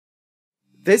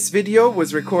This video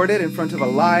was recorded in front of a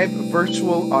live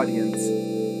virtual audience.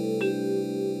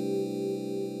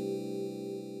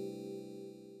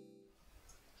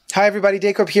 Hi everybody,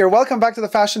 Dacob here. Welcome back to the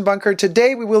Fashion Bunker.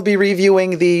 Today we will be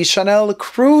reviewing the Chanel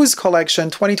Cruise Collection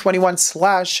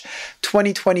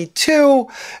 2021/2022,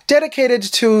 dedicated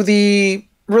to the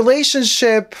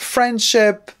relationship,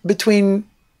 friendship between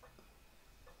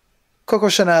Coco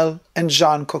Chanel and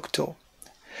Jean Cocteau.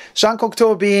 Jean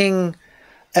Cocteau being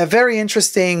a very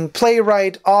interesting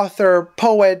playwright, author,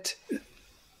 poet,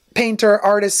 painter,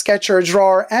 artist, sketcher,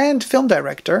 drawer, and film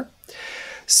director.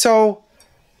 So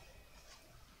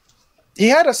he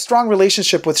had a strong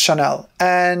relationship with Chanel,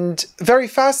 and very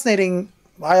fascinating.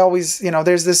 I always,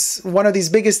 there's this, one of these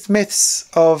biggest myths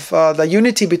of the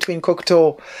unity between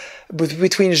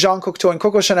between Jean Cocteau and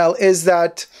Coco Chanel is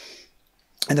that,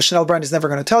 and the Chanel brand is never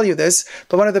going to tell you this,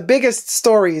 but one of the biggest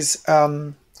stories,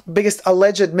 biggest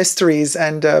alleged mysteries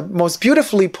and most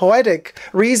beautifully poetic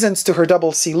reasons to her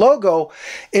double C logo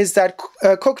is that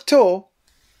Cocteau,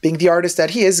 being the artist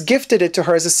that he is, gifted it to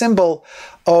her as a symbol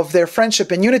of their friendship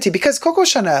and unity, because Coco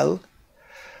Chanel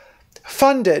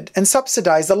funded and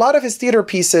subsidized a lot of his theater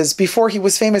pieces before he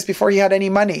was famous, before he had any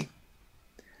money.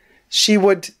 She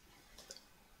would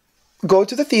go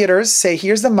to the theaters, say,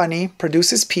 here's the money,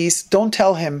 produce his piece, don't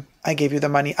tell him I gave you the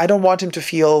money. I don't want him to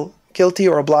feel guilty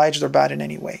or obliged or bad in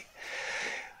any way.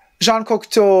 Jean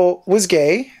Cocteau was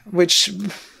gay, which,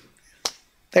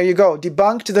 there you go,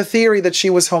 debunked the theory that she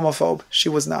was homophobe. She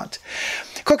was not.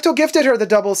 Cocteau gifted her the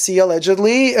double C,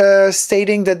 allegedly,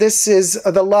 stating that this is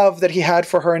the love that he had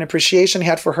for her and appreciation he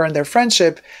had for her and their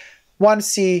friendship. One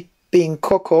C being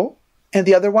Coco, and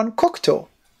the other one Cocteau.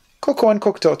 Coco and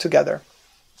Cocteau together.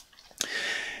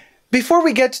 Before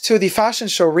we get to the fashion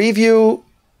show review,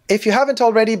 if you haven't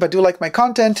already but do like my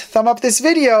content, thumb up this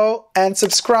video and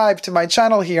subscribe to my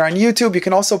channel here on YouTube. You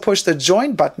can also push the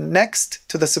join button next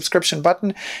to the subscription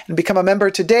button and become a member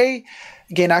today.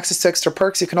 Gain access to extra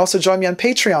perks. You can also join me on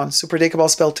Patreon, Super Dacob all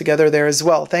spelled together there as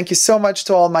well. Thank you so much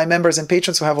to all my members and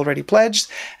patrons who have already pledged.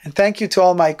 And thank you to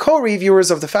all my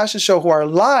co-reviewers of the fashion show who are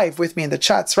live with me in the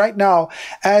chats right now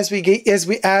as we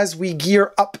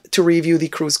gear up to review the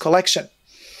cruise collection,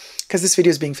 because this video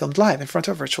is being filmed live in front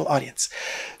of a virtual audience.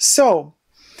 So,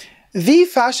 the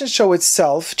fashion show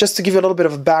itself, just to give you a little bit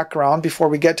of a background before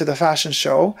we get to the fashion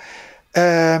show,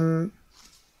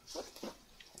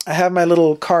 I have my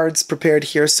little cards prepared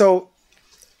here. So,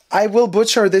 I will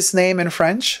butcher this name in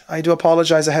French. I do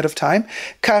apologize ahead of time.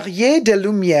 Quartier des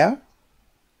Lumières.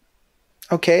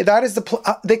 Okay, that is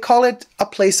they call it a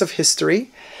place of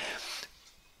history.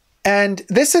 And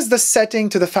this is the setting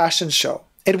to the fashion show.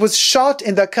 It was shot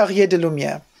in the Quartier des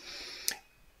Lumières.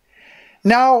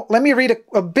 Now, let me read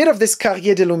a bit of this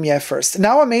Quartier des Lumières first.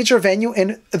 Now a major venue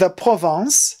in the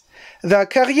Provence, the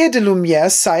Quartier des Lumières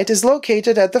site is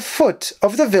located at the foot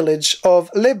of the village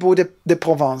of Les Baux de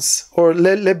Provence, or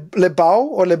Les Baux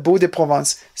or Les Baux de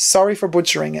Provence. Sorry for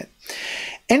butchering it.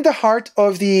 In the heart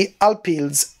of the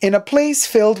Alpilles, in a place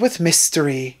filled with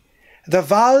mystery, the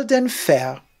Val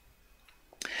d'Enfer.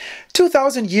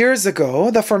 2,000 years ago,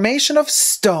 the formation of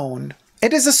stone.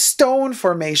 It is a stone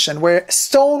formation where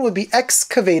stone would be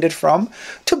excavated from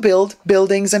to build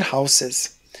buildings and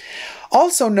houses.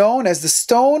 Also known as the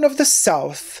Stone of the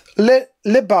South, Le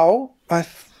Baux,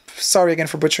 sorry again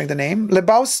for butchering the name, Le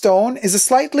Baux stone is a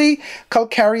slightly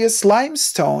calcareous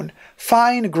limestone,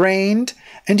 fine-grained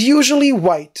and usually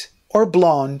white or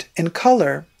blonde in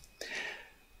color.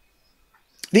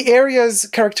 The area's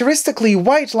characteristically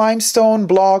white limestone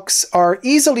blocks are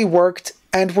easily worked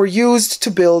and were used to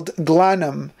build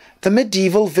Glanum, the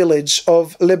medieval village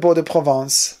of Les Baux de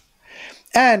Provence,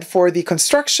 and for the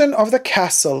construction of the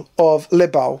castle of Les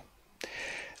Baux.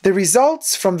 The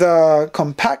results from the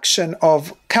compaction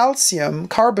of calcium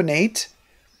carbonate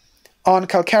on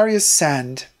calcareous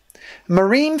sand.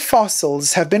 Marine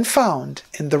fossils have been found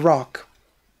in the rock.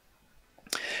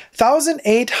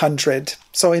 1800,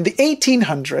 so in the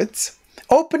 1800s,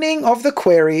 opening of the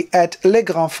quarry at Les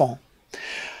Grands Fonds.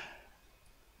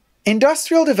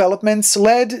 Industrial developments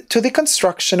led to the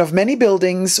construction of many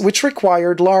buildings which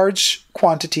required large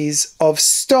quantities of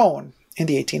stone in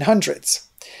the 1800s.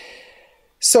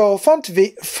 So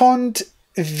Fontvieille,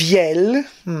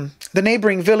 the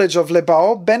neighboring village of Les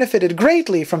Baux, benefited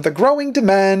greatly from the growing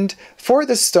demand for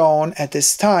the stone at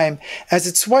this time, as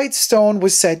its white stone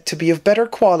was said to be of better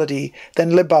quality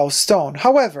than Les Baux stone.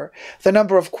 However, the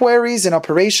number of quarries in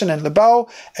operation in Les Baux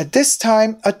at this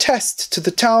time attest to the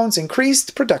town's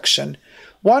increased production.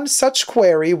 One such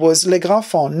quarry was Les Grands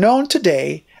Fonds, known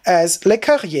today as Les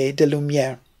Quartiers des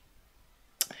Lumières.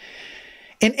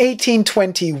 In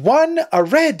 1821, a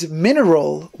red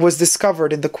mineral was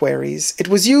discovered in the quarries. It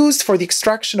was used for the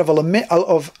extraction of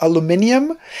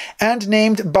aluminium and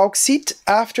named bauxite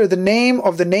after the name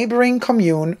of the neighboring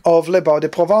commune of Les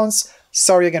Baux-de-Provence.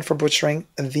 Sorry again for butchering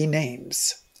the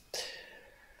names.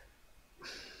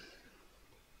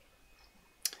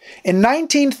 In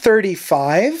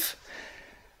 1935,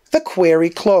 the quarry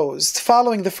closed.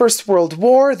 Following the First World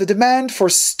War, the demand for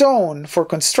stone for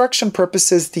construction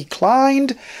purposes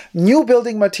declined. New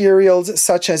building materials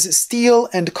such as steel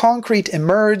and concrete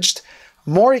emerged.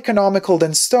 More economical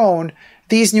than stone,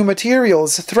 these new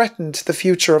materials threatened the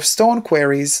future of stone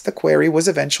quarries. The quarry was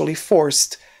eventually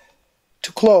forced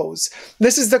to close.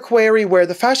 This is the quarry where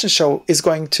the fashion show is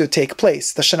going to take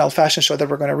place, the Chanel fashion show that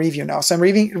we're going to review now. So I'm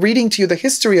reading to you the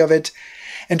history of it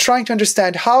and trying to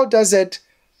understand how does it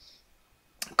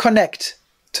connect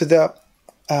to the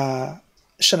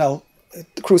Chanel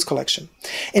cruise collection.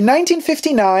 In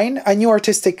 1959, a new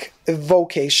artistic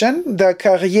vocation. The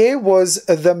Carrier were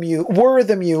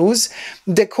the muse,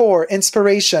 decor,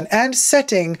 inspiration, and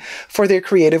setting for their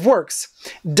creative works.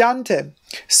 Dante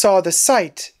saw the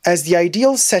site as the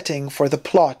ideal setting for the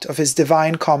plot of his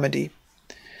divine comedy,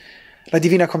 La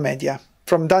Divina Commedia,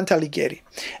 from Dante Alighieri.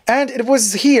 And it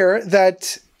was here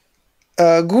that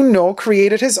Gounod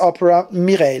created his opera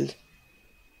Mireille.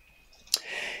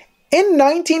 In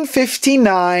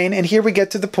 1959, and here we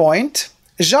get to the point,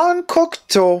 Jean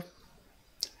Cocteau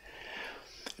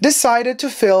decided to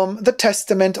film the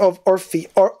Testament of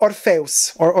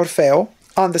Orpheus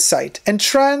on the site.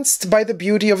 Entranced by the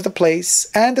beauty of the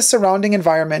place and the surrounding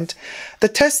environment, the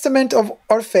Testament of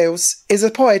Orpheus is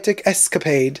a poetic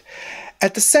escapade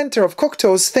at the center of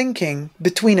Cocteau's thinking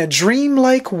between a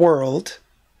dreamlike world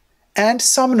and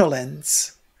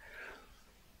somnolence.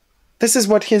 This is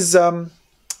what his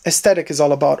aesthetic is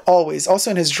all about, always.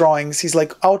 Also in his drawings, he's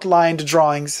like outlined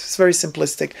drawings. It's very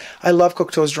simplistic. I love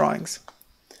Cocteau's drawings,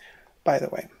 by the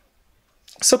way.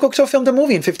 So Cocteau filmed a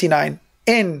movie in 1959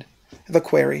 in the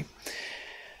quarry.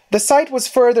 The site was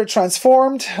further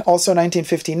transformed, also in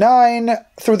 1959,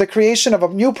 through the creation of a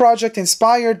new project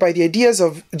inspired by the ideas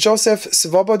of Joseph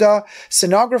Svoboda,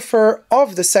 scenographer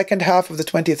of the second half of the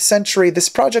 20th century. This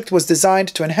project was designed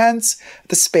to enhance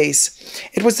the space.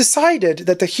 It was decided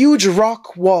that the huge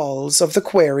rock walls of the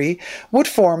quarry would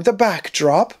form the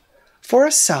backdrop for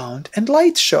a sound and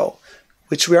light show,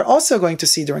 which we are also going to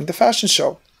see during the fashion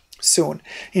show soon.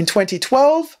 In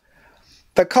 2012,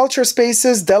 the Culture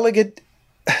Spaces delegatee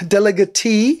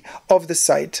of the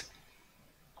site,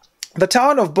 the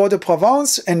town of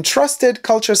Baux-de-Provence, entrusted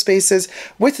Culture Spaces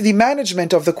with the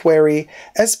management of the quarry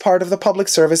as part of the public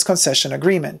service concession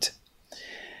agreement.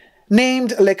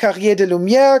 Named Le Carrier de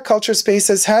Lumière, Culture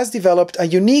Spaces has developed a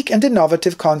unique and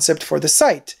innovative concept for the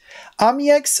site.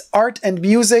 Amiex's art and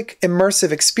music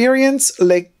immersive experience,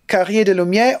 Le Carrier de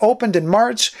Lumière, opened in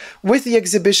March with the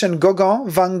exhibition Gauguin,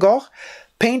 Van Gogh,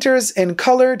 Painters in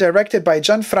Color, directed by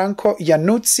Gianfranco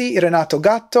Iannuzzi, Renato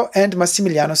Gatto, and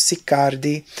Massimiliano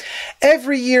Siccardi.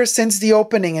 Every year since the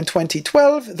opening in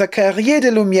 2012, the Carrier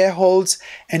de Lumière holds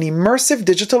an immersive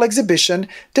digital exhibition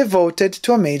devoted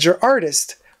to a major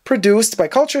artist, produced by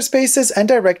Culture Spaces and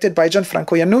directed by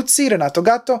Gianfranco Iannuzzi, Renato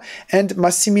Gatto, and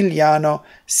Massimiliano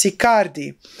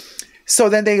Siccardi. So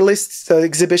then they list the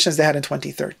exhibitions they had in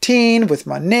 2013 with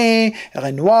Manet,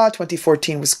 Renoir,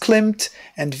 2014 was Klimt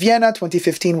and Vienna,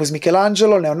 2015 was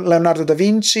Michelangelo, Leonardo da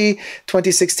Vinci,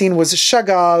 2016 was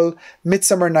Chagall,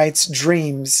 Midsummer Night's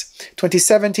Dreams,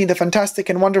 2017 The Fantastic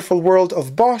and Wonderful World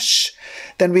of Bosch,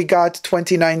 then we got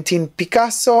 2019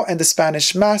 Picasso and the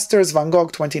Spanish Masters, Van Gogh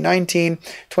 2019,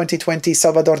 2020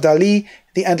 Salvador Dali,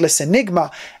 The Endless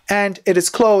Enigma, and it is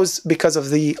closed because of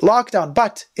the lockdown,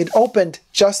 but it opened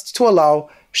just to allow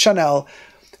Chanel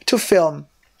to film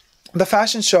the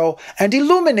fashion show and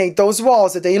illuminate those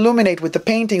walls that they illuminate with the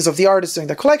paintings of the artists during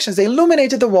their collections. They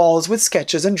illuminated the walls with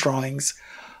sketches and drawings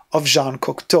of Jean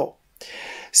Cocteau.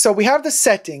 So we have the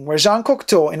setting where Jean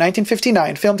Cocteau in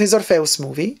 1959 filmed his Orpheus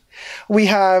movie. We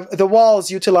have the walls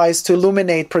utilized to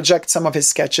illuminate, project some of his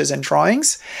sketches and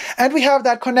drawings. And we have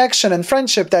that connection and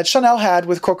friendship that Chanel had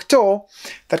with Cocteau,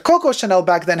 that Coco Chanel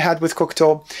back then had with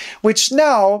Cocteau, which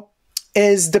now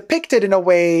is depicted in a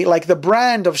way like the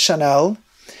brand of Chanel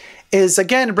is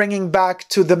again bringing back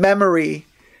to the memory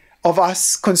of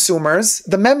us consumers,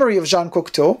 the memory of Jean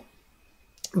Cocteau,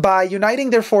 by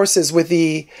uniting their forces with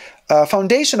the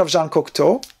foundation of Jean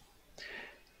Cocteau,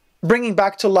 bringing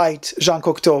back to light Jean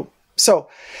Cocteau. So,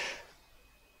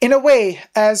 in a way,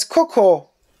 as Coco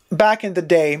back in the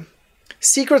day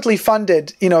secretly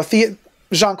funded,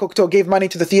 Jean Cocteau gave money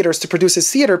to the theaters to produce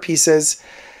his theater pieces,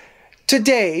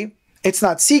 today It's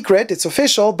not secret, it's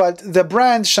official, but the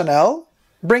brand Chanel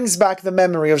brings back the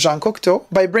memory of Jean Cocteau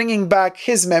by bringing back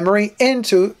his memory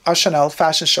into a Chanel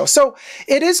fashion show. So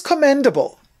it is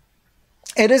commendable.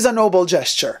 It is a noble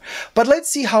gesture, but let's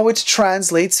see how it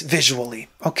translates visually.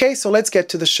 Okay, so let's get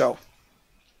to the show.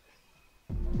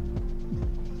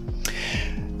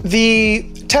 The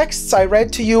texts I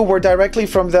read to you were directly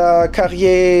from the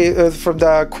from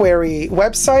the Query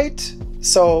website.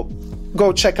 So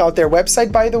go check out their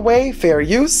website, by the way, fair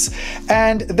use.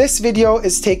 And this video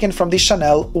is taken from the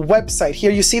Chanel website.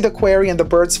 Here you see the query and the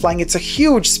birds flying. It's a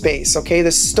huge space, okay,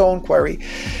 the stone query.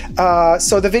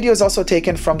 So the video is also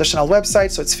taken from the Chanel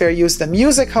website, so it's fair use. The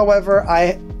music, however,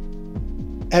 I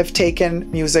have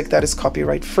taken music that is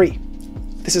copyright free.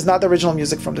 This is not the original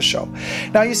music from the show.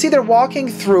 Now you see they're walking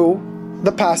through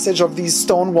the passage of these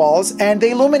stone walls, and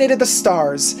they illuminated the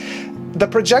stars. The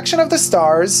projection of the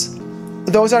stars,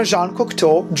 those are Jean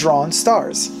Cocteau drawn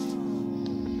stars.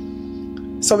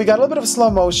 So we got a little bit of slow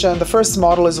motion. The first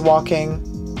model is walking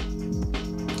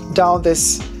down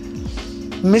this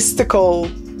mystical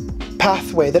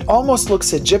pathway that almost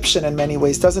looks Egyptian in many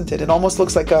ways, doesn't it? It almost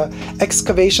looks like a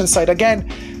excavation site. Again,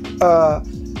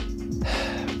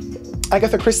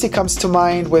 Agatha Christie comes to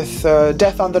mind with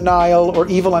Death on the Nile or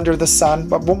Evil Under the Sun,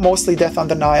 but mostly Death on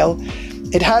the Nile.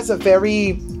 It has a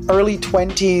very early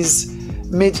 20s,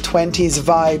 mid-20s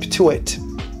vibe to it.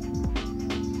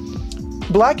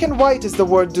 Black and white is the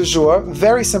word du jour,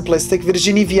 very simplistic.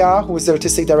 Virginie Viard, who is the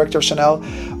artistic director of Chanel,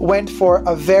 went for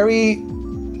a very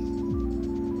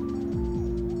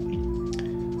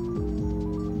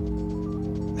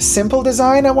simple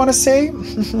design, I want to say,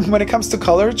 when it comes to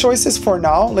color choices for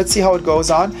now. Let's see how it goes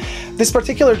on. This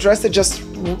particular dress that just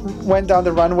went down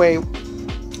the runway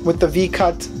with the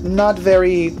V-cut, not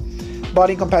very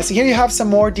body encompassing. Here you have some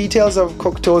more details of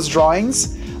Cocteau's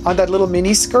drawings on that little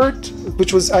mini skirt,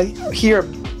 which was here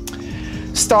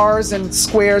stars and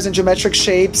squares and geometric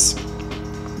shapes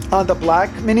on the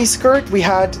black mini skirt. We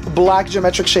had black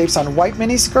geometric shapes on white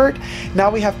mini skirt. Now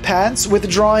we have pants with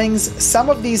drawings. Some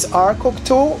of these are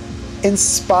Cocteau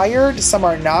inspired, some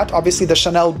are not. Obviously the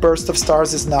Chanel burst of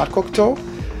stars is not Cocteau,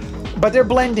 but they're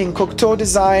blending Cocteau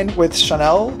design with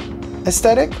Chanel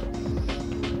aesthetic.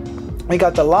 We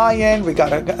got the lion, we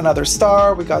got another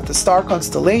star, we got the star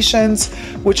constellations,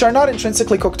 which are not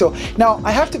intrinsically Cocteau. Now,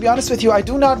 I have to be honest with you, I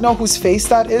do not know whose face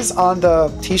that is on the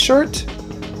t-shirt.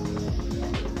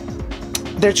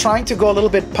 They're trying to go a little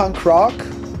bit punk rock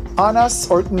on us,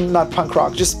 or not punk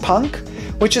rock, just punk,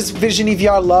 which is Virginie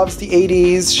Viard loves the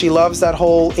 80s. She loves that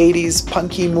whole 80s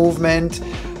punky movement,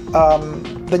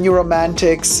 the New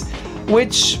Romantics,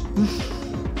 which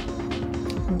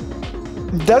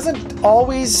doesn't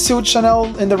always suit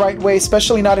Chanel in the right way,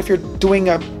 especially not if you're doing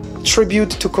a tribute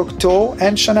to Cocteau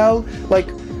and Chanel. Like,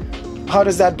 how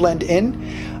does that blend in?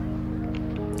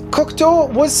 Cocteau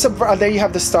was there you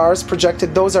have the stars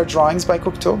projected. Those are drawings by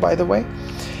Cocteau, by the way.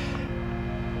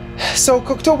 So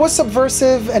Cocteau was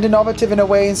subversive and innovative in a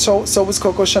way, and so was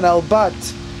Coco Chanel, but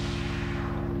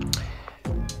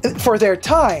for their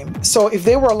time. So if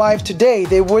they were alive today,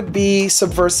 they would be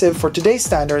subversive for today's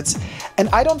standards. And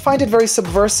I don't find it very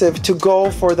subversive to go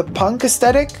for the punk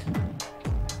aesthetic,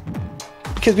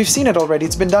 because we've seen it already,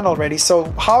 it's been done already.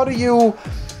 So how do you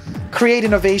create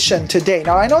innovation today?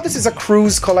 Now I know this is a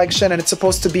cruise collection and it's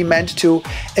supposed to be meant to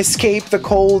escape the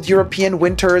cold European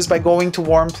winters by going to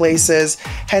warm places,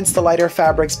 hence the lighter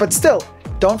fabrics, but still,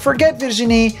 don't forget,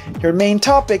 Virginie, your main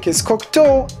topic is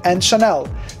Cocteau and Chanel.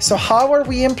 So how are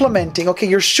we implementing? Okay,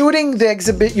 you're shooting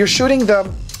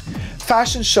the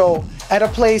fashion show at a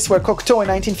place where Cocteau in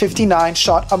 1959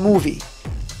 shot a movie.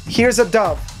 Here's a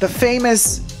dove. The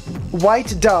famous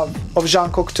white dove of Jean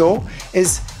Cocteau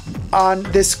is on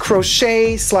this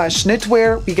crochet /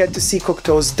 knitwear. We get to see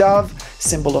Cocteau's dove,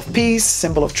 symbol of peace,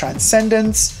 symbol of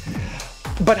transcendence.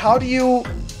 But how do you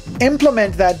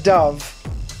implement that dove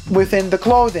within the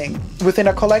clothing, within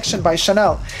a collection by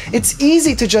Chanel? It's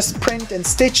easy to just print and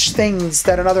stitch things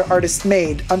that another artist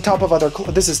made on top of other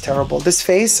clothes. This is terrible. This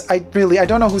face, I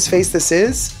don't know whose face this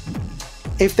is.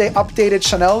 If they updated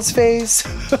Chanel's face,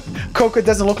 Coco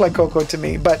doesn't look like Coco to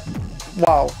me, but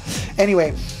wow.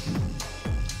 Anyway,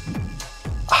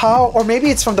 how, or maybe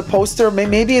it's from the poster,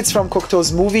 maybe it's from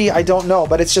Cocteau's movie, I don't know,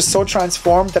 but it's just so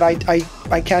transformed that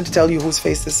I can't tell you whose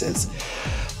face this is.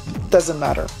 Doesn't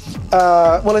matter.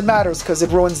 Well, it matters because it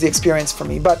ruins the experience for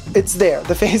me, but it's there.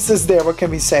 The face is there. What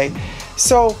can we say?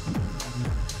 So,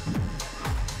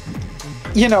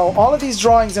 you know, all of these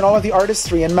drawings and all of the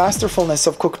artistry and masterfulness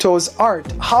of Cocteau's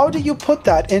art, how do you put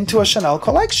that into a Chanel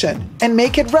collection and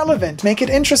make it relevant, make it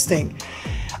interesting?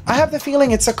 I have the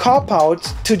feeling it's a cop-out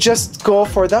to just go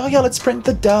for the, oh yeah, let's print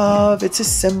the dove, it's a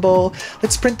symbol.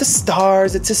 Let's print the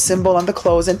stars, it's a symbol on the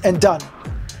clothes, and done.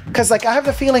 Because like I have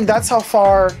the feeling that's how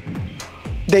far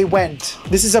they went.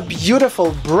 This is a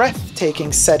beautiful,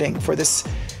 breathtaking setting for this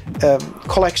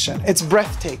collection. It's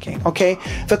breathtaking, okay?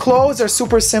 The clothes are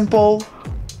super simple,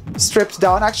 stripped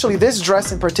down. Actually, this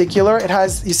dress in particular, it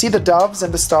has, you see the doves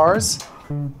and the stars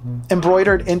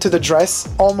embroidered into the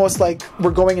dress, almost like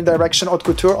we're going in direction haute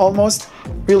couture, almost.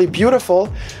 Really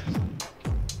beautiful.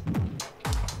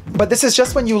 But this is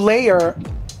just when you layer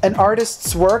an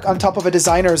artist's work on top of a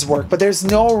designer's work, but there's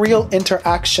no real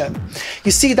interaction.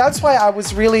 You see, that's why I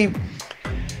was really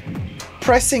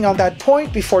pressing on that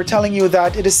point before, telling you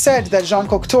that it is said that Jean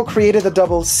Cocteau created the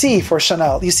double C for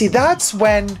Chanel. You see, that's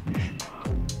when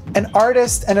an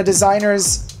artist and a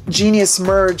designer's genius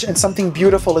merge and something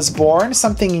beautiful is born,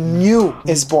 something new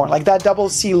is born. Like that double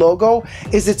C logo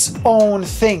is its own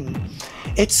thing.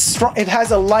 It's strong, it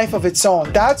has a life of its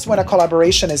own. That's when a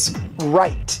collaboration is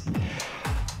right.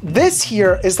 This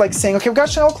here is like saying, okay, we've got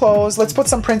Chanel clothes, let's put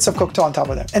some prints of Cocteau on top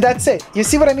of them. And that's it. You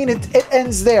see what I mean? It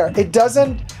ends there. It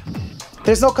doesn't,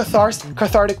 there's no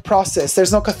cathartic process.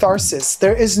 There's no catharsis.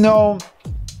 There is no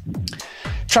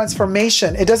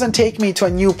transformation. It doesn't take me to a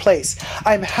new place.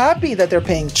 I'm happy that they're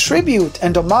paying tribute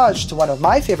and homage to one of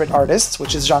my favorite artists,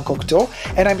 which is Jean Cocteau,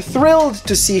 and I'm thrilled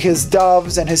to see his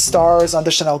doves and his stars on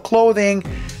the Chanel clothing.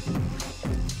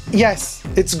 Yes,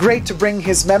 it's great to bring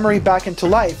his memory back into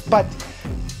life, but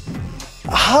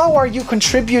how are you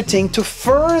contributing to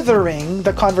furthering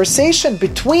the conversation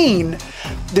between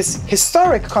this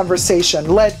historic conversation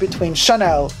led between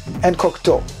Chanel and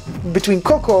Cocteau, between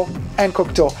Coco and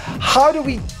Cocteau? How do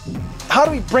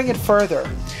we bring it further?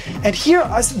 And here,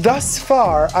 thus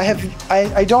far,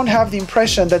 I don't have the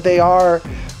impression that they are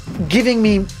giving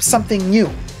me something new,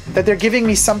 that they're giving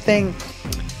me something,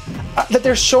 that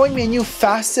they're showing me a new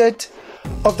facet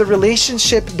of the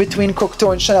relationship between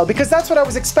Cocteau and Chanel, because that's what I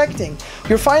was expecting.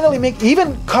 You're finally making,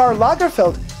 even Karl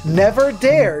Lagerfeld never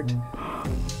dared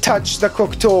touch the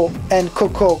Cocteau and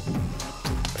Coco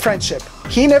friendship.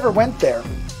 He never went there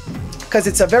because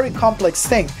it's a very complex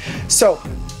thing. So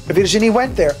Virginie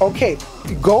went there. Okay,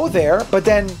 go there, but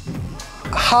then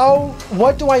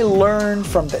what do I learn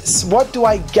from this? What do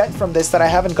I get from this that I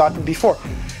haven't gotten before?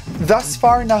 Thus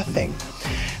far, nothing.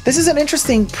 This is an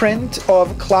interesting print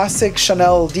of classic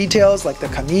Chanel details like the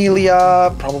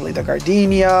camellia, probably the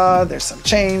gardenia, there's some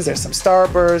chains, there's some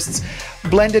starbursts,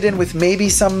 blended in with maybe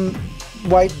some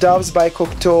white doves by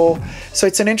Cocteau. So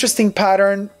it's an interesting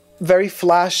pattern, very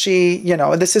flashy, you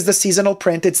know, and this is the seasonal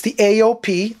print. It's the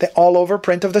AOP, the all over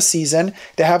print of the season.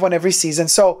 They have one every season.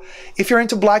 So if you're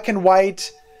into black and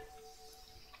white,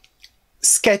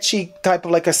 sketchy type of,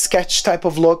 like a sketch type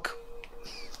of look,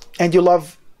 and you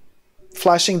love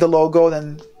flashing the logo,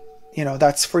 then you know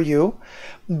that's for you.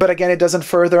 But again, it doesn't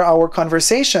further our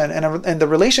conversation and the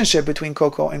relationship between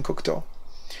Coco and Cocteau.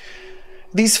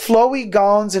 These flowy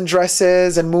gowns and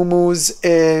dresses and muumuus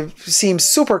seem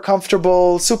super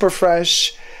comfortable, super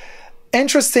fresh.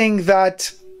 Interesting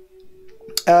that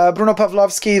Bruno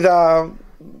Pavlovsky, the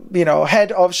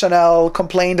head of Chanel,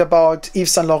 complained about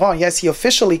Yves Saint Laurent. Yes, he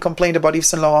officially complained about Yves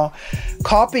Saint Laurent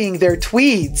copying their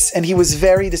tweeds, and he was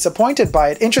very disappointed by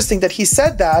it. Interesting that he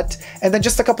said that, and then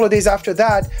just a couple of days after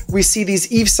that, we see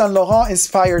these Yves Saint Laurent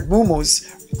inspired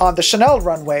muumuus on the Chanel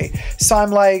runway. So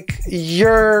I'm like,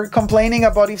 you're complaining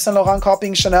about Yves Saint Laurent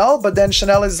copying Chanel, but then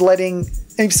Chanel is letting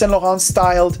Yves Saint Laurent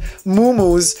styled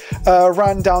muumuus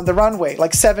run down the runway,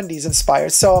 like 70s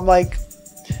inspired. So I'm like,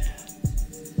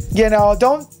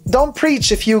 don't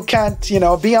preach if you can't,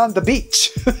 be on the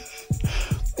beach.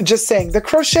 Just saying, the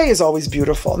crochet is always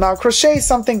beautiful. Now, crochet is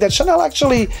something that Chanel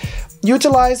actually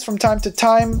utilized from time to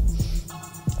time.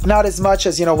 Not as much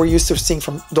as, we're used to seeing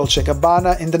from Dolce &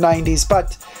 Gabbana in the 90s,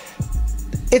 but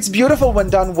it's beautiful when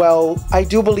done well. I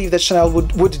do believe that Chanel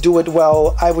would do it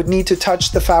well. I would need to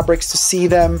touch the fabrics to see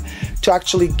them, to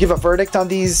actually give a verdict on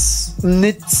these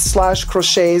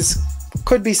knits/crochets.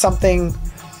 Could be something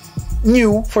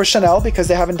new for Chanel because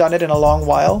they haven't done it in a long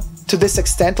while to this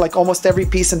extent. Like almost every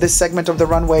piece in this segment of the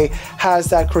runway has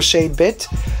that crocheted bit,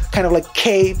 kind of like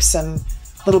capes and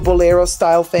little bolero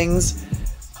style things.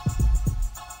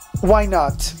 Why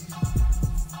not?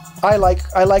 I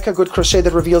like a good crochet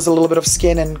that reveals a little bit of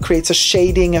skin and creates a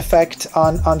shading effect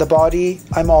on the body.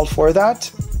 I'm all for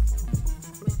that.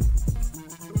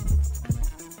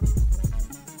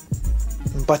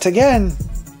 But again,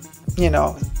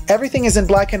 everything is in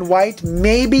black and white,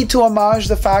 maybe to homage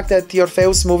the fact that the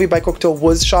Orpheus movie by Cocteau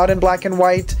was shot in black and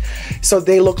white, so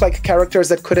they look like characters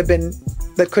that could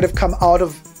have come out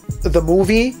of the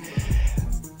movie.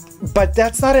 But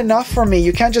that's not enough for me.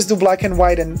 You can't just do black and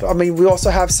white. And I mean, we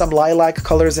also have some lilac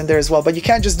colors in there as well. But you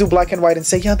can't just do black and white and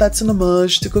say, yeah, that's an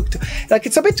homage to Cocteau. Like,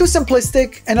 it's a bit too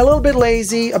simplistic and a little bit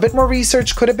lazy. A bit more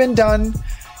research could have been done.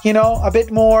 You know, a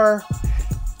bit more.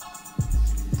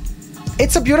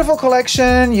 It's a beautiful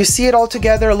collection. You see it all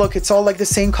together. Look, it's all like the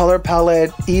same color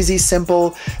palette. Easy,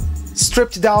 simple.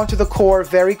 Stripped down to the core,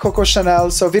 very Coco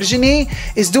Chanel. So Virginie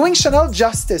is doing Chanel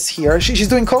justice here. She's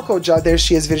doing Coco, there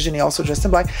she is, Virginie, also dressed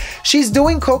in black. She's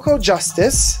doing Coco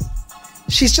justice.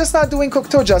 She's just not doing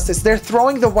Cocteau justice. They're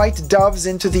throwing the white doves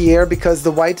into the air because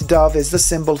the white dove is the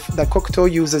symbol that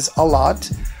Cocteau uses a lot.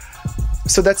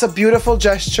 So that's a beautiful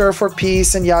gesture for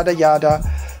peace and yada yada.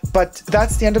 But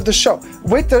that's the end of the show.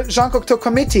 With the Jean Cocteau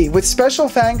Committee, with special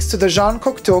thanks to the Jean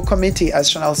Cocteau Committee, as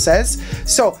Chanel says.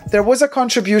 So there was a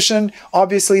contribution.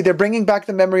 Obviously, they're bringing back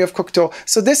the memory of Cocteau.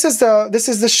 So this is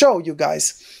the show, you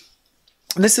guys.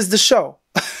 This is the show.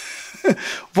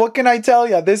 What can I tell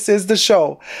you? This is the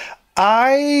show.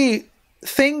 I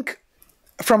think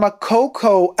from a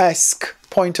Coco-esque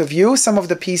point of view, some of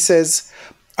the pieces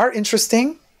are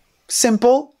interesting,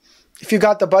 simple. If you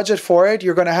got the budget for it,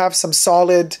 you're going to have some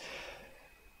solid,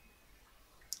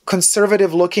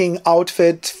 conservative-looking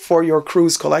outfit for your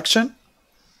cruise collection.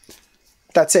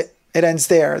 That's it. It ends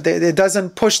there. It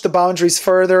doesn't push the boundaries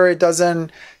further. It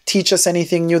doesn't teach us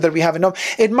anything new that we haven't known.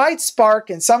 It might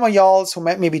spark in some of y'all who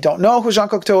maybe don't know who Jean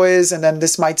Cocteau is, and then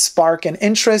this might spark an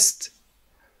interest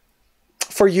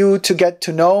for you to get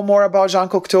to know more about Jean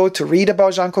Cocteau, to read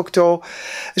about Jean Cocteau.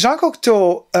 Jean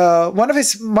Cocteau,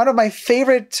 one of my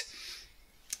favorite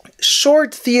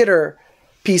short theater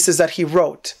pieces that he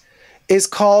wrote is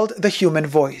called The Human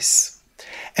Voice.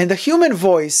 And The Human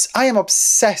Voice, I am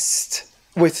obsessed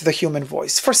with The Human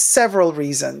Voice for several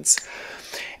reasons.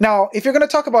 Now, if you're going to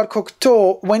talk about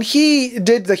Cocteau, when he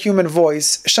did The Human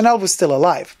Voice, Chanel was still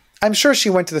alive. I'm sure she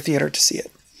went to the theater to see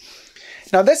it.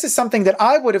 Now, this is something that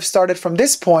I would have started from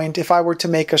this point if I were to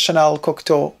make a Chanel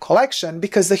Cocteau collection,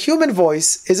 because The Human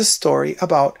Voice is a story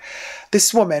about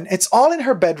this woman. It's all in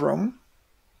her bedroom.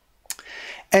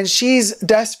 And she's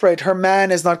desperate. Her man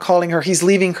is not calling her. He's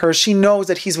leaving her. She knows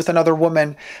that he's with another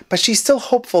woman, but she's still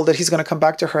hopeful that he's going to come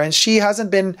back to her. And she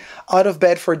hasn't been out of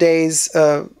bed for days.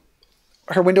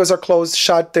 Her windows are closed,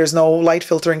 shut. There's no light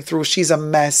filtering through. She's a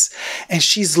mess. And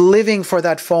she's living for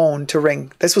that phone to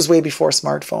ring. This was way before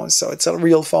smartphones. So it's a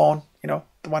real phone, you know,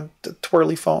 the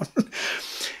twirly phone.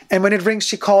 And when it rings,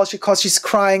 she calls. She's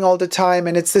crying all the time.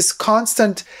 And it's this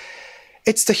constant...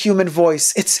 It's the human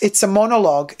voice. It's a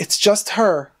monologue. It's just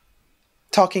her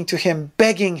talking to him,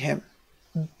 begging him,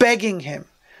 begging him.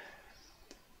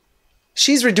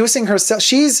 She's reducing herself.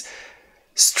 She's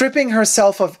stripping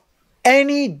herself of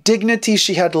any dignity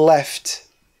she had left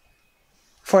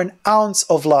for an ounce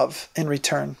of love in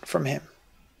return from him.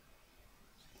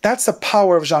 That's the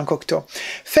power of Jean Cocteau.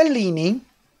 Fellini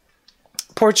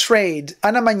portrayed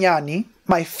Anna Magnani,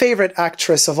 my favorite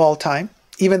actress of all time.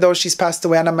 Even though she's passed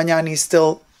away, Anna Magnani is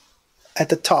still at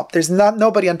the top. There's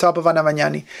nobody on top of Anna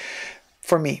Magnani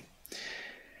for me.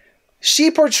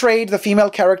 She portrayed the female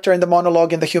character in the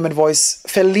monologue in The Human Voice.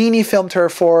 Fellini filmed her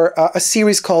for a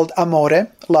series called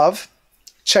Amore, Love.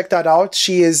 Check that out.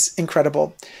 She is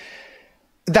incredible.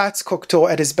 That's Cocteau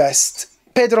at his best.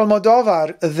 Pedro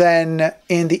Almodovar, then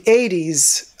in the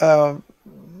 80s,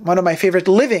 one of my favorite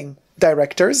living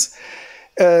directors,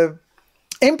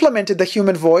 implemented the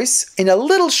human voice in a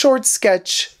little short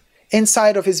sketch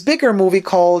inside of his bigger movie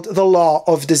called The Law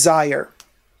of Desire.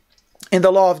 In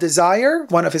The Law of Desire,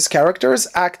 one of his characters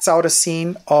acts out a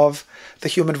scene of the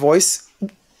human voice.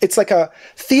 It's like a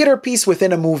theater piece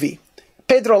within a movie.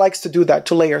 Pedro likes to do that,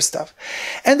 to layer stuff.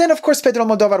 And then, of course, Pedro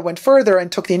Almodovar went further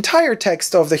and took the entire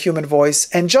text of the human voice.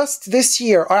 And just this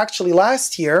year, or actually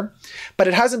last year, but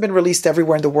it hasn't been released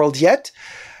everywhere in the world yet,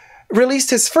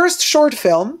 released his first short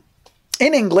film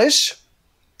in English,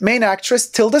 main actress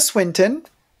Tilda Swinton,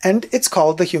 and it's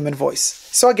called The Human Voice.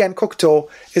 So again, Cocteau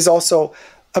is also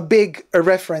a big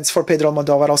reference for Pedro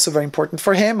Almodovar, also very important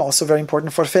for him, also very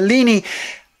important for Fellini.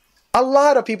 A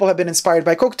lot of people have been inspired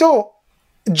by Cocteau,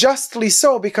 justly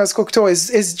so, because Cocteau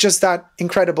is just that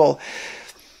incredible.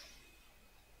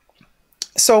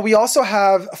 So we also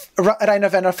have Rainer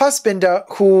Werner Fassbinder,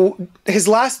 who his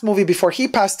last movie before he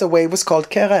passed away was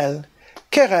called Querelle.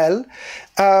 Querelle.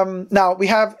 Now we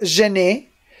have Genet.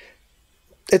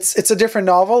 It's a different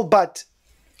novel, but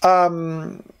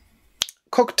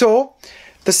Cocteau,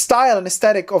 the style and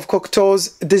aesthetic of Cocteau's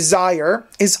Desire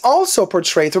is also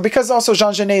portrayed through, because also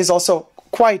Jean Genet is also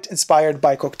quite inspired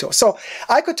by Cocteau. So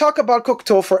I could talk about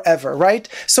Cocteau forever, right?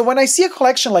 So when I see a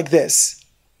collection like this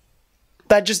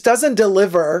that just doesn't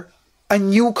deliver a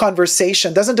new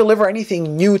conversation, doesn't deliver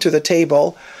anything new to the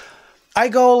table, I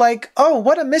go like, oh,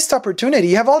 what a missed opportunity.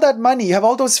 You have all that money, you have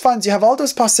all those funds, you have all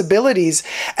those possibilities,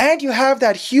 and you have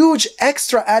that huge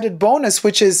extra added bonus,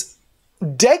 which is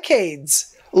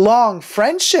decades long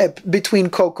friendship between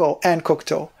Coco and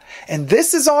Cocteau. And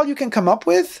this is all you can come up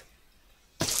with?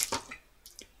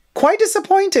 Quite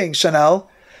disappointing, Chanel.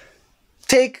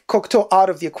 Take Cocteau out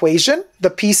of the equation. The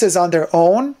pieces on their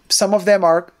own, some of them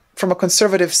are, from a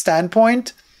conservative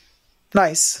standpoint,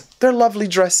 nice. They're lovely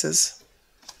dresses.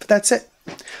 But that's it.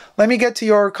 Let me get to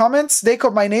your comments.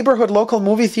 Dacob, my neighborhood local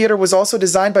movie theater was also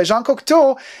designed by Jean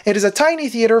Cocteau. It is a tiny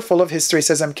theater full of history,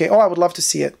 says MK. Oh, I would love to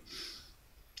see it.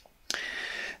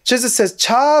 Jesus says,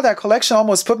 cha, that collection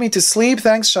almost put me to sleep.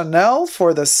 Thanks, Chanel,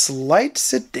 for the slight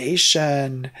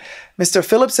sedation. Mr.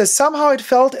 Phillips says, somehow it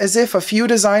felt as if a few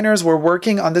designers were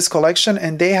working on this collection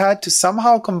and they had to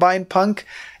somehow combine punk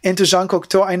into Jean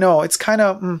Cocteau. I know, it's kind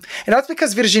of... And that's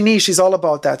because Virginie, she's all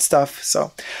about that stuff.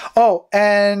 So, oh,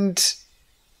 and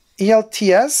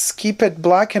ELTS, keep it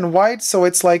black and white so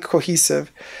it's like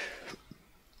cohesive.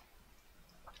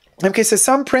 MK says,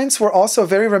 some prints were also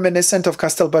very reminiscent of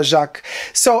Castelbajac.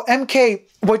 So, MK,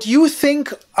 what you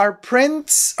think are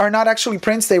prints are not actually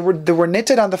prints. They were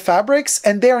knitted on the fabrics,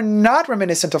 and they are not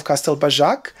reminiscent of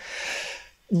Castelbajac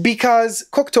because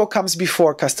Cocteau comes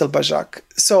before Castelbajac.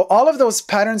 So all of those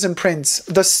patterns and prints,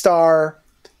 the star,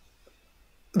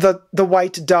 the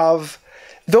white dove,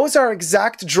 those are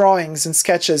exact drawings and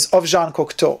sketches of Jean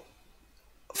Cocteau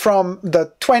from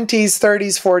the 20s,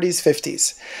 30s, 40s,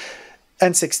 50s.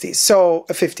 And 60s, so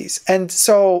 50s. And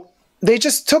so they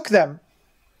just took them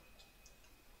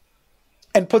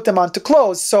and put them onto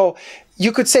clothes. So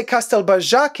you could say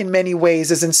Castelbajac in many ways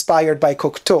is inspired by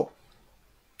Cocteau.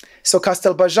 So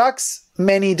Castelbajac's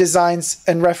many designs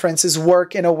and references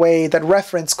work in a way that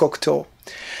reference Cocteau.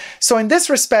 So in this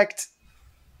respect,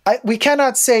 we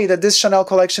cannot say that this Chanel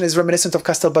collection is reminiscent of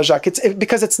Castelbajac.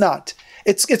 Because it's not.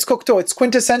 It's Cocteau. It's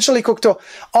quintessentially Cocteau.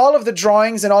 All of the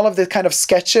drawings and all of the kind of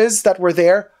sketches that were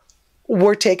there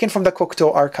were taken from the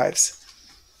Cocteau archives.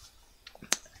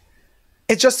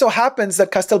 It just so happens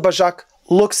that Castelbajac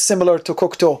looks similar to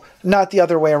Cocteau, not the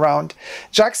other way around.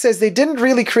 Jack says they didn't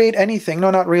really create anything. No,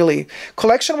 not really.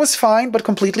 Collection was fine, but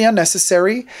completely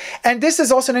unnecessary. And this is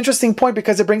also an interesting point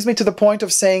because it brings me to the point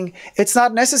of saying it's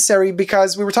not necessary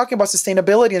because we were talking about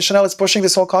sustainability and Chanel is pushing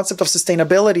this whole concept of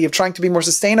sustainability, of trying to be more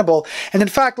sustainable. And in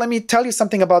fact, let me tell you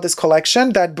something about this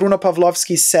collection that Bruno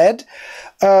Pavlovsky said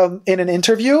in an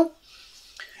interview.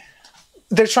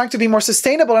 They're trying to be more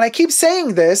sustainable. And I keep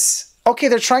saying this. Okay,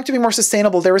 they're trying to be more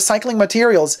sustainable. They're recycling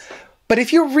materials. But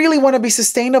if you really want to be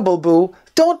sustainable, boo,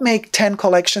 don't make 10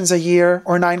 collections a year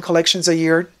or 9 collections a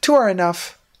year. 2 are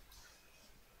enough.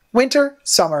 Winter,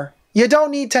 summer. You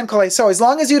don't need 10 collections. So as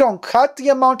long as you don't cut the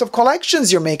amount of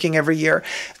collections you're making every year,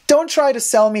 don't try to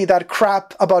sell me that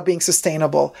crap about being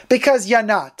sustainable because you're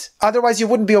not. Otherwise, you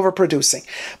wouldn't be overproducing.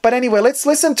 But anyway, let's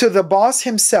listen to the boss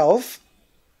himself,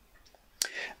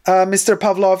 Mr.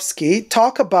 Pavlovsky,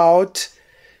 talk about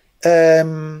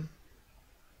the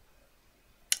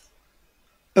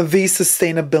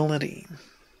sustainability,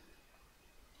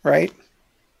 right?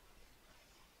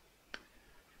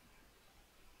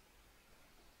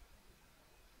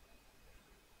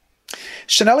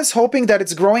 Chanel is hoping that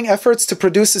its growing efforts to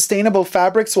produce sustainable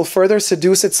fabrics will further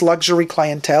seduce its luxury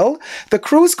clientele. The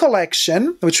Cruise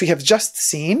collection, which we have just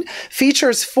seen,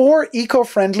 features 4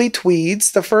 eco-friendly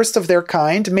tweeds, the first of their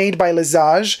kind, made by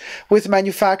Lesage, with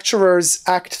manufacturers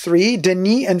Act 3,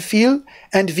 Denis and Fil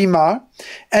and Vimar,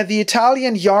 and the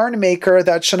Italian yarn maker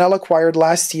that Chanel acquired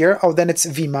last year, oh, then it's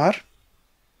Vimar.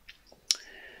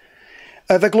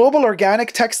 The Global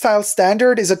Organic Textile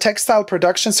Standard is a textile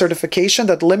production certification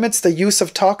that limits the use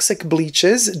of toxic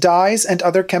bleaches, dyes, and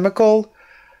other chemical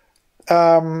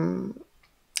inputs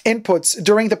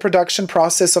during the production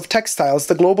process of textiles.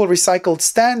 The Global Recycled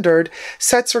Standard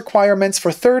sets requirements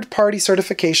for third-party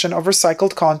certification of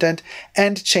recycled content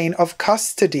and chain of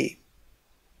custody.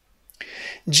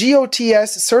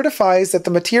 GOTS certifies that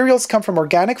the materials come from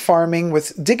organic farming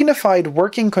with dignified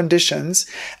working conditions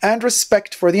and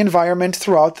respect for the environment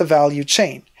throughout the value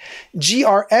chain.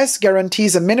 GRS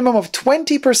guarantees a minimum of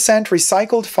 20%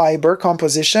 recycled fiber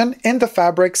composition in the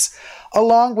fabrics,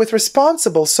 along with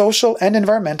responsible social and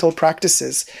environmental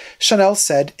practices, Chanel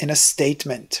said in a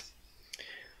statement.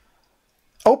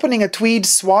 Opening a tweed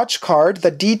swatch card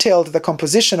that detailed the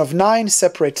composition of 9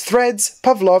 separate threads,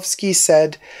 Pavlovsky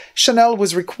said Chanel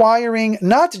was requiring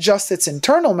not just its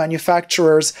internal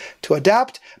manufacturers to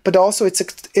adapt, but also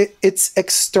its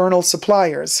external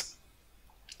suppliers.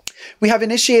 We have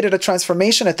initiated a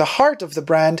transformation at the heart of the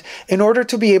brand in order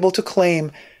to be able to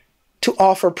claim to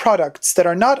offer products that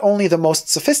are not only the most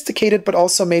sophisticated, but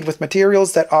also made with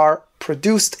materials that are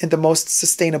produced in the most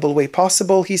sustainable way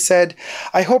possible, he said.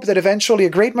 I hope that eventually a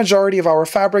great majority of our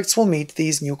fabrics will meet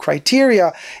these new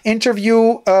criteria.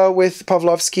 Interview with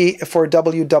Pavlovsky for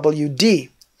WWD.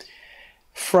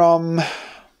 From,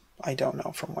 I don't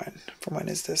know from when. From when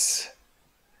is this?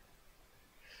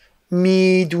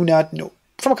 Me do not know.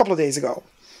 From a couple of days ago.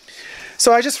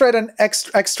 So I just read an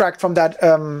extract from that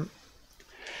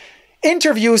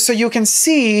interview, so you can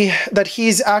see that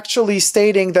he's actually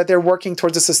stating that they're working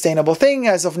towards a sustainable thing.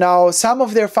 As of now, some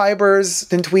of their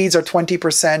fibers in tweeds are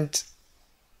 20%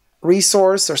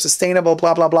 resource or sustainable,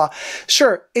 blah, blah, blah.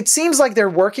 Sure, it seems like they're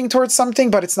working towards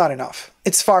something, but it's not enough.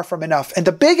 It's far from enough. And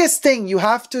the biggest thing you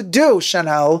have to do,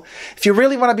 Chanel, if you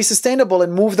really want to be sustainable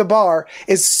and move the bar,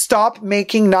 is stop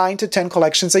making 9 to 10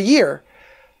 collections a year.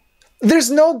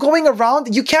 There's no going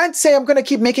around. You can't say, I'm going to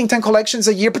keep making 10 collections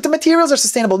a year, but the materials are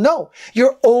sustainable. No,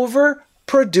 you're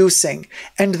overproducing.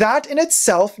 And that in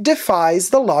itself defies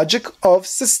the logic of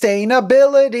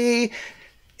sustainability.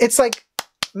 It's like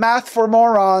math for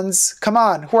morons. Come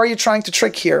on, who are you trying to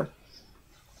trick here?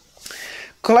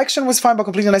 Collection was fine but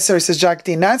completely unnecessary, says Jack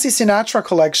D. Nancy Sinatra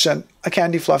collection, a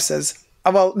Candy Fluff says.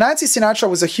 Well, Nancy Sinatra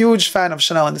was a huge fan of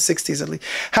Chanel in the 60s at least.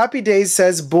 Happy Days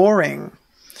says boring.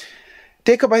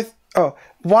 Dacob, oh,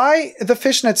 why the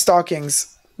fishnet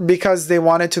stockings? Because they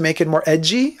wanted to make it more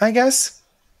edgy, I guess.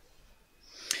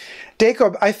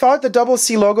 Dacob, I thought the double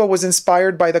C logo was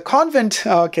inspired by the convent.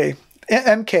 Okay,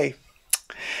 MK.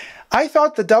 I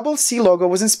thought the double C logo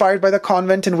was inspired by the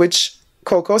convent in which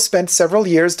Coco spent several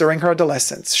years during her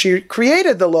adolescence. She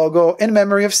created the logo in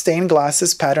memory of stained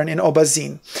glasses pattern in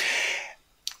Aubazine.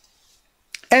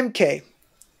 MK,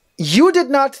 you did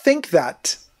not think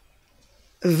that.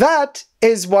 That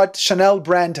is what Chanel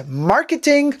brand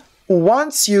marketing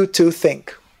wants you to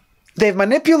think. They've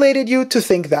manipulated you to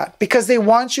think that because they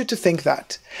want you to think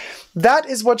that. That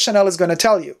is what Chanel is going to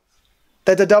tell you.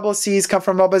 That the double C's come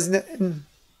from Aubazine.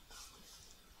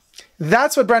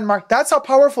 That's what brand mark. That's how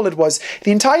powerful it was.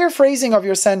 The entire phrasing of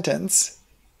your sentence,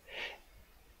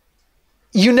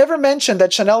 you never mentioned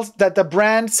that that the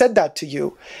brand said that to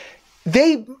you.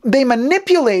 They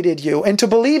manipulated you into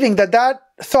believing that that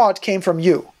thought came from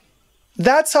you.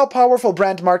 That's how powerful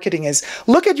brand marketing is.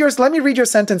 Look at yours. Let me read your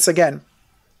sentence again.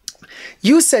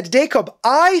 You said, Dacob,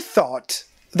 I thought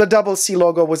the double C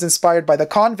logo was inspired by the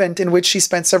convent in which she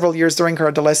spent several years during her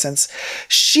adolescence.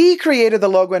 She created the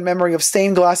logo in memory of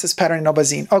stained glasses pattern in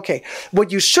Aubazine. Okay,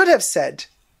 what you should have said,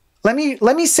 let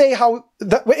me say how,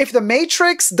 if the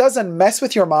matrix doesn't mess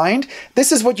with your mind,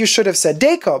 this is what you should have said.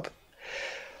 Dacob,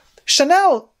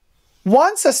 Chanel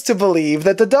wants us to believe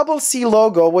that the double C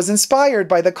logo was inspired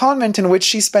by the convent in which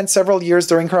she spent several years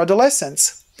during her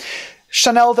adolescence.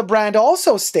 Chanel, the brand,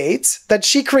 also states that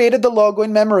she created the logo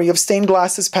in memory of stained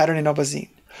glasses pattern in Aubazine.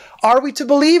 Are we to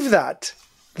believe that?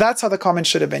 That's how the comment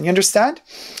should have been. You understand?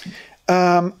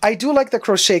 I do like the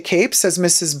crochet cape, says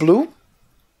Mrs. Blue.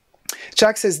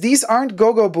 Jack says, these aren't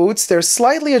go-go boots. They're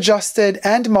slightly adjusted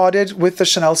and modded with the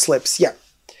Chanel slips. Yeah.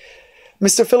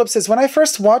 Mr. Phillips says, when I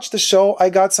first watched the show, I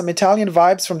got some Italian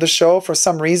vibes from the show for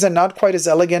some reason, not quite as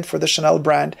elegant for the Chanel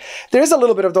brand. There's a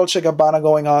little bit of Dolce & Gabbana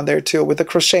going on there too, with the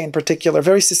crochet in particular,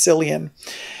 very Sicilian.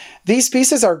 These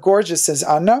pieces are gorgeous, says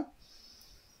Anna.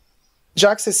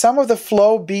 Jack says, some of the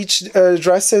flow beach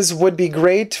dresses would be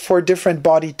great for different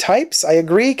body types. I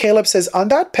agree. Caleb says, on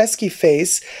that pesky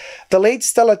face, the late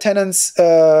Stella Tennant's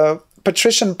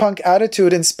patrician punk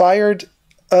attitude inspired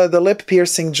the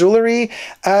lip-piercing jewelry,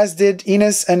 as did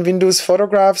Ines and Vindu's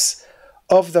photographs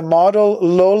of the model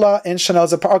Lola in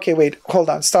Chanel's apartment. Okay, wait, hold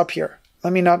on, stop here.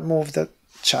 Let me not move the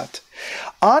chat.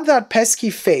 On that pesky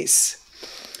face.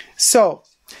 So,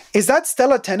 is that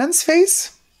Stella Tennant's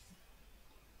face?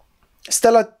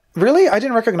 Stella, really? I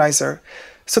didn't recognize her.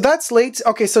 So that's late.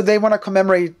 Okay, so they want to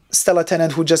commemorate Stella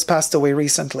Tennant, who just passed away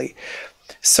recently.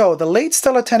 So the late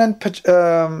Stella Tennant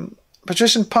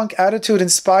patrician punk attitude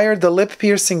inspired the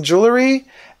lip-piercing jewelry,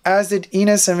 as did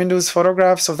Ines and Vindu's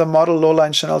photographs of the model Lola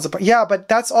in Chanel's apartment. Yeah, but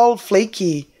that's all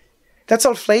flaky. That's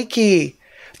all flaky.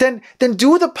 Then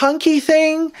do the punky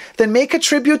thing, then make a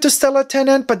tribute to Stella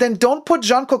Tennant, but then don't put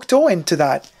Jean Cocteau into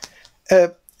that.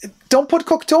 Don't put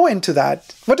Cocteau into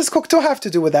that. What does Cocteau have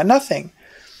to do with that? Nothing.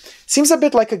 Seems a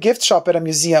bit like a gift shop at a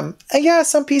museum. And yeah,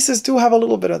 some pieces do have a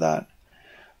little bit of that.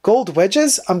 Gold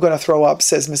wedges? I'm going to throw up,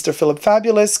 says Mr. Philip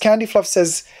Fabulous. Candy Fluff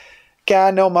says,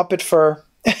 gah, no Muppet fur.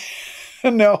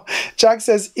 No. Jack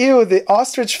says, ew, the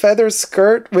ostrich feather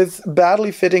skirt with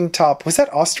badly fitting top. Was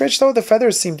that ostrich though? The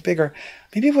feathers seemed bigger.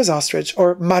 Maybe it was ostrich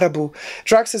or marabou.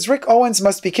 Drax says, Rick Owens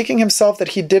must be kicking himself that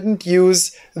he didn't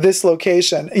use this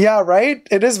location. Yeah, right?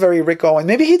 It is very Rick Owens.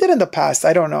 Maybe he did in the past.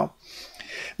 I don't know.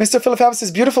 Mr. Philip Fab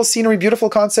says, beautiful scenery, beautiful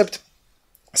concept.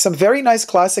 Some very nice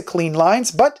classic clean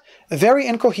lines, but very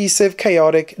incohesive,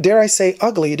 chaotic, dare I say,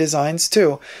 ugly designs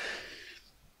too.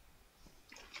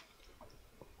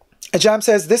 Ajam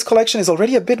says, this collection is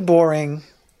already a bit boring.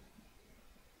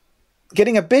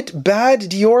 Getting a bit bad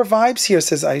Dior vibes here,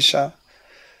 says Aisha.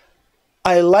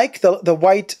 I like the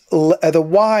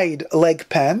wide leg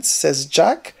pants, says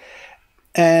Jack.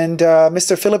 And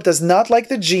Mr. Philip does not like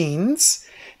the jeans.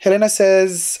 Helena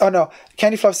says, oh no,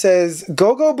 Candy Fluff says,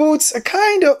 go-go boots,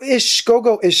 kind of ish,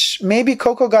 go-go-ish. Maybe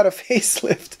Coco got a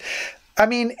facelift. I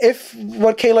mean, if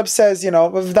what Caleb says, you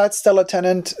know, if that's Stella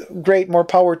Tennant, great, more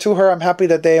power to her. I'm happy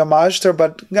that they homaged her,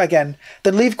 but again,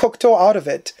 then leave Cocteau out of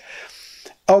it.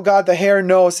 Oh God, the hair,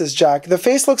 no, says Jack. The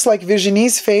face looks like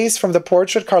Virginie's face from the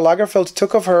portrait Karl Lagerfeld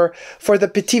took of her for the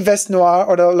Petit Veste Noire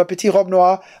or the La Petite Robe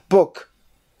Noire book.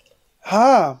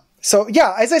 So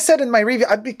yeah, as I said in my review,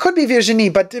 it could be Virginie,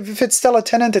 but if it's Stella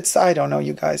Tennant, it's, I don't know,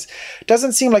 you guys.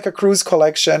 Doesn't seem like a cruise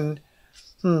collection.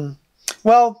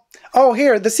 Well, oh,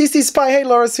 here, the CC Spy. Hey,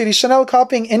 Laura, sweetie. Chanel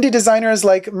copying indie designers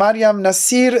like Mariam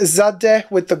Nasir Zadeh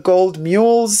with the gold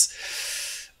mules.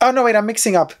 Oh, no, wait, I'm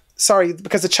mixing up. Sorry,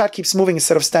 because the chat keeps moving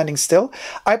instead of standing still.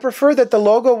 I prefer that the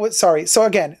logo was, sorry. So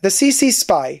again, the CC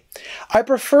Spy. I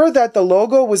prefer that the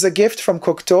logo was a gift from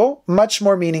Cocteau, much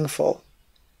more meaningful.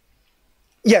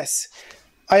 Yes,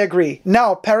 I agree.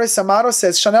 Now, Paris Amaro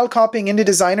says, Chanel copying indie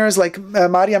designers like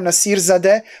Mariam Nasir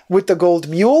Zadeh with the gold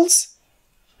mules.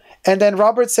 And then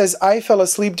Robert says, I fell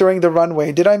asleep during the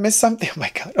runway. Did I miss something? Oh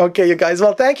my God. Okay, you guys.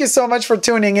 Well, thank you so much for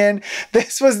tuning in.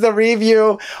 This was the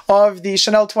review of the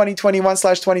Chanel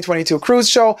 2021/2022 cruise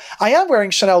show. I am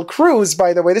wearing Chanel Cruise,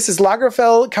 by the way. This is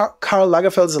Lagerfeld, Karl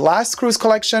Lagerfeld's last cruise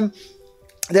collection,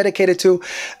 dedicated to,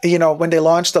 you know, when they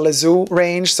launched the Les Eaux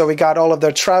range. So we got all of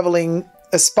their traveling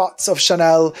spots of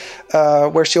Chanel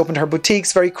where she opened her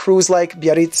boutiques, very cruise-like,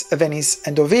 Biarritz, Venice,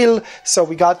 and Deauville. So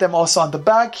we got them also on the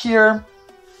back here.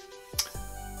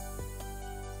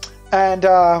 And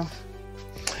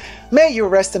may you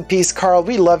rest in peace, Karl.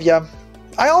 We love you.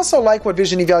 I also like what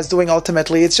Virginie Viard is doing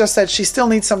ultimately. It's just that she still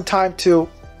needs some time to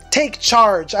take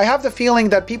charge. I have the feeling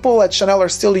that people at Chanel are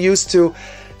still used to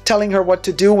telling her what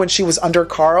to do when she was under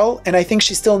Karl, and I think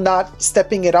she's still not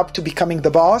stepping it up to becoming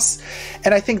the boss.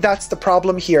 And I think that's the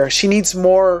problem here. She needs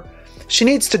more. She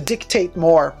needs to dictate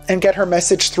more and get her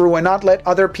message through and not let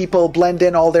other people blend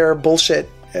in all their bullshit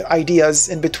ideas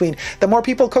in between. The more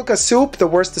people cook a soup, the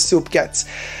worse the soup gets.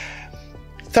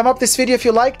 Thumb up this video if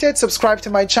you liked it, subscribe to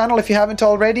my channel if you haven't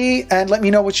already, and let me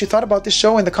know what you thought about this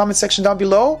show in the comment section down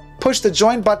below. Push the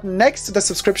join button next to the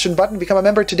subscription button, become a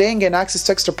member today and gain access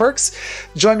to extra perks.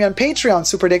 Join me on Patreon,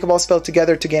 Super Dacob all spelled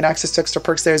together, to gain access to extra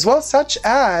perks there as well, such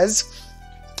as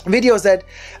videos that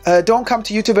don't come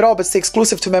to YouTube at all but stay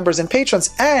exclusive to members and patrons,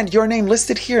 and your name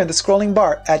listed here in the scrolling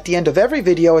bar at the end of every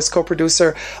video as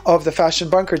co-producer of the Fashion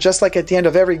Bunker, just like at the end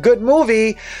of every good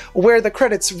movie where the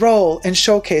credits roll and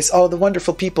showcase all the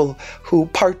wonderful people who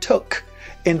partook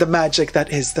in the magic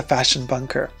that is the Fashion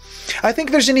Bunker. I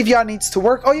think Virginie Viard needs to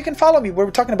work. Oh, you can follow me.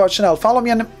 We're talking about Chanel. Follow me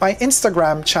on my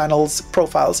Instagram channels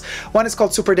profiles. One is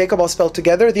called Super Dacob all spelled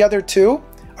together. The other two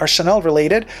are Chanel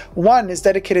related. One is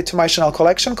dedicated to my Chanel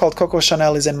collection called Coco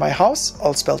Chanel is in my house,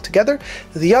 all spelled together.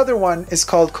 The other one is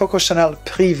called Coco Chanel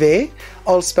Privé,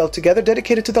 all spelled together,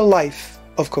 dedicated to the life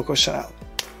of Coco Chanel.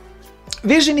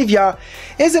 Virginie Viard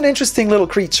is an interesting little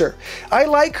creature. I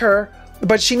like her,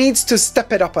 but she needs to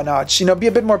step it up a notch, you know, be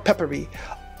a bit more peppery.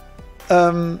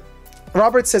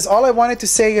 Robert says, all I wanted to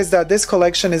say is that this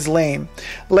collection is lame.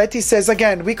 Letty says,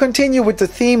 again, we continue with the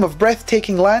theme of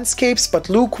breathtaking landscapes, but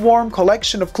lukewarm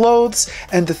collection of clothes,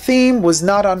 and the theme was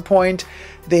not on point.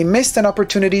 They missed an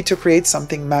opportunity to create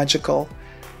something magical.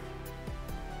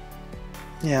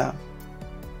 Yeah.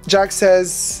 Jack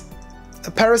says,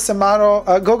 Paris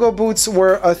Amaro, go-go boots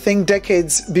were a thing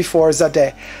decades before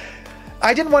Zadeh.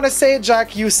 I didn't want to say it,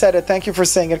 Jack. You said it. Thank you for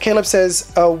saying it. Caleb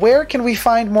says, where can we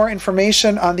find more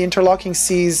information on the interlocking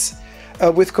C's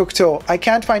with Cocteau? I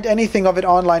can't find anything of it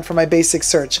online for my basic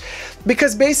search.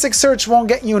 Because basic search won't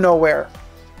get you nowhere.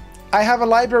 I have a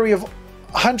library of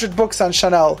 100 books on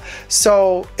Chanel.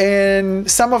 So in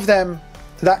some of them,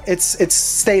 that it's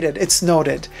stated, it's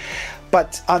noted.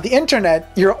 But on the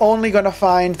internet, you're only going to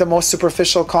find the most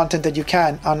superficial content that you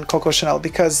can on Coco Chanel,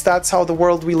 because that's how the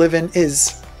world we live in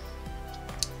is.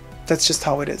 That's just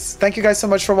how it is. Thank you guys so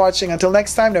much for watching. Until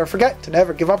next time, never forget to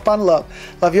never give up on love.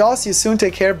 Love you all. See you soon.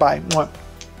 Take care. Bye. Mwah.